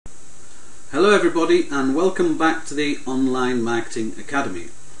Hello everybody and welcome back to the Online Marketing Academy.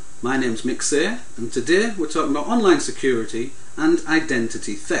 My name's Mick Sayre and today we're talking about online security and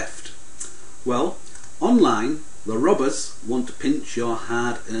identity theft. Well, online the robbers want to pinch your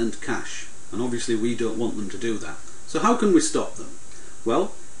hard-earned cash and obviously we don't want them to do that. So how can we stop them?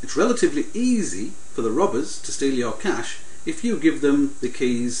 Well, it's relatively easy for the robbers to steal your cash if you give them the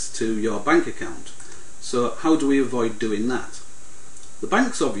keys to your bank account. So how do we avoid doing that? The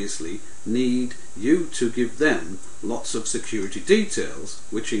banks obviously need you to give them lots of security details,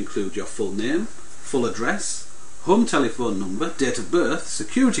 which include your full name, full address, home telephone number, date of birth,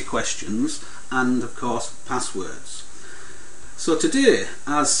 security questions, and of course passwords. So today,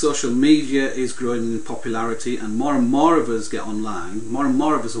 as social media is growing in popularity and more of us get online, more and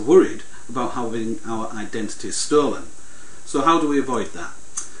more of us are worried about having our identities stolen. So how do we avoid that?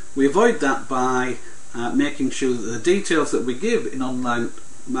 We avoid that by making sure that the details that we give in online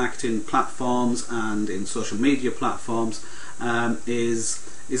marketing platforms and in social media platforms is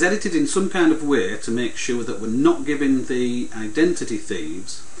edited in some kind of way to make sure that we're not giving the identity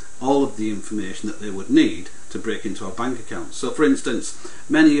thieves all of the information that they would need to break into our bank accounts. So for instance,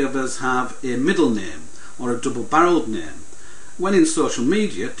 many of us have a middle name or a double-barreled name. When in social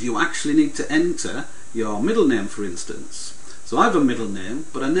media, do you actually need to enter your middle name, for instance? So I have a middle name,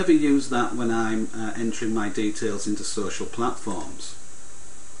 but I never use that when I'm entering my details into social platforms.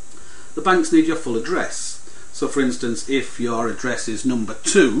 The banks need your full address. So for instance, if your address is number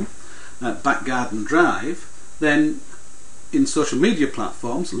 2 at Back Garden Drive, then in social media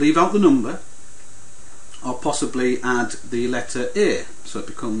platforms, leave out the number or possibly add the letter A, so it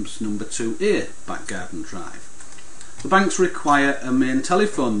becomes number 2A Back Garden Drive. The banks require a main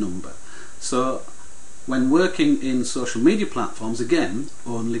telephone number. So when working in social media platforms, again,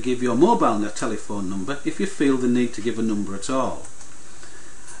 only give your mobile telephone number if you feel the need to give a number at all.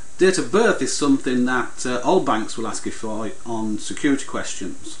 Date of birth is something that all banks will ask you for on security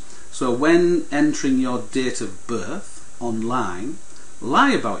questions. So when entering your date of birth online,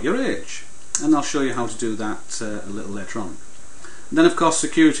 lie about your age. And I'll show you how to do that a little later on. And then of course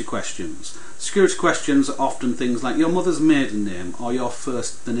security questions. Security questions are often things like your mother's maiden name or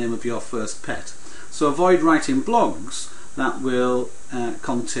the name of your first pet. So avoid writing blogs that will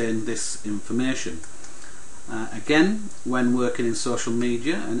contain this information. Again, when working in social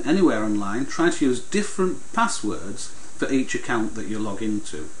media and anywhere online, try to use different passwords for each account that you log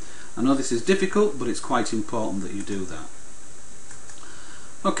into. I know this is difficult, but it's quite important that you do that.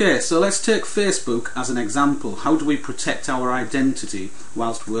 Okay, so let's take Facebook as an example. How do we protect our identity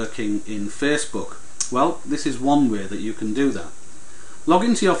whilst working in Facebook? Well, this is one way that you can do that. Log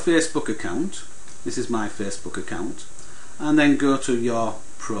into your Facebook account. This is my Facebook account, and then go to your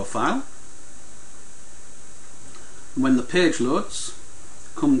profile. When the page loads,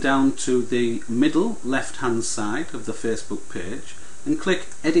 come down to the middle left hand side of the Facebook page and click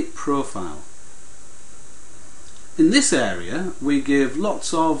Edit Profile. In this area we give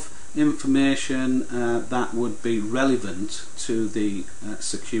lots of information that would be relevant to the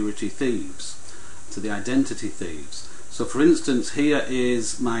security thieves, to the identity thieves. So for instance, here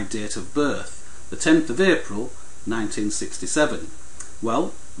is my date of birth. The 10th of April 1967.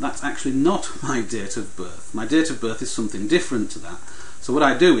 Well, that's actually not my date of birth. My date of birth is something different to that. So what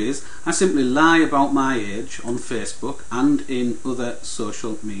I do is I simply lie about my age on Facebook and in other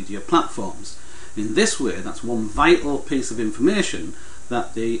social media platforms. In this way, that's one vital piece of information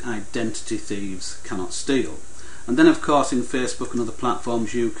that the identity thieves cannot steal. And then of course in Facebook and other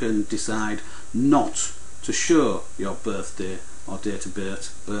platforms you can decide not to show your birthday or date of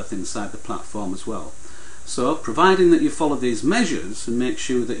birth inside the platform as well. So providing that you follow these measures and make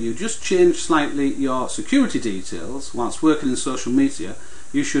sure that you just change slightly your security details whilst working in social media,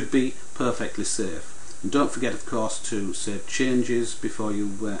 you should be perfectly safe. And don't forget of course to save changes before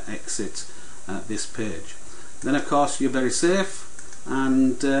you exit this page. Then of course you're very safe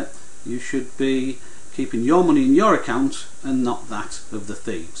and you should be keeping your money in your account and not that of the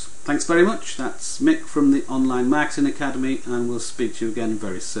thieves. Thanks very much. That's Mick from the Online Marketing Academy, and we'll speak to you again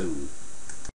very soon.